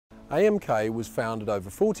AMK was founded over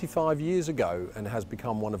 45 years ago and has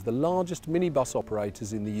become one of the largest minibus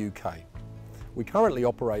operators in the UK. We currently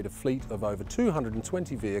operate a fleet of over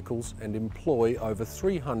 220 vehicles and employ over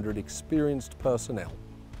 300 experienced personnel.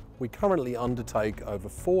 We currently undertake over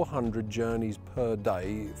 400 journeys per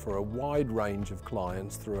day for a wide range of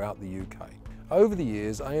clients throughout the UK. Over the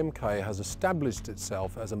years, AMK has established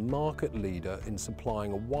itself as a market leader in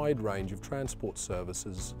supplying a wide range of transport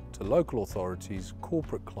services to local authorities,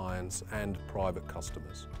 corporate clients and private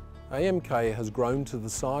customers. AMK has grown to the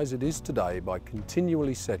size it is today by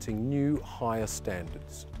continually setting new, higher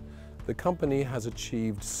standards. The company has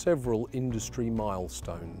achieved several industry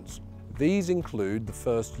milestones. These include the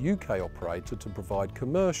first UK operator to provide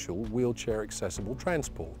commercial wheelchair accessible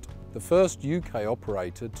transport, the first UK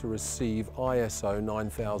operator to receive ISO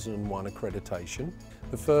 9001 accreditation,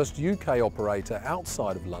 the first UK operator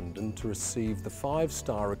outside of London to receive the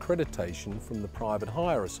 5-star accreditation from the Private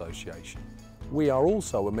Hire Association. We are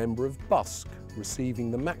also a member of BUSC, receiving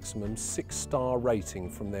the maximum 6-star rating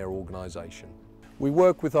from their organisation. We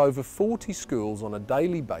work with over 40 schools on a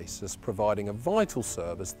daily basis, providing a vital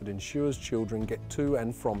service that ensures children get to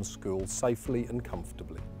and from school safely and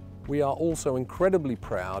comfortably. We are also incredibly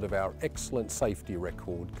proud of our excellent safety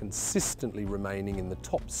record, consistently remaining in the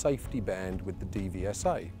top safety band with the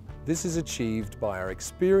DVSA. This is achieved by our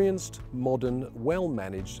experienced, modern,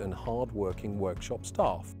 well-managed and hard-working workshop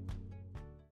staff.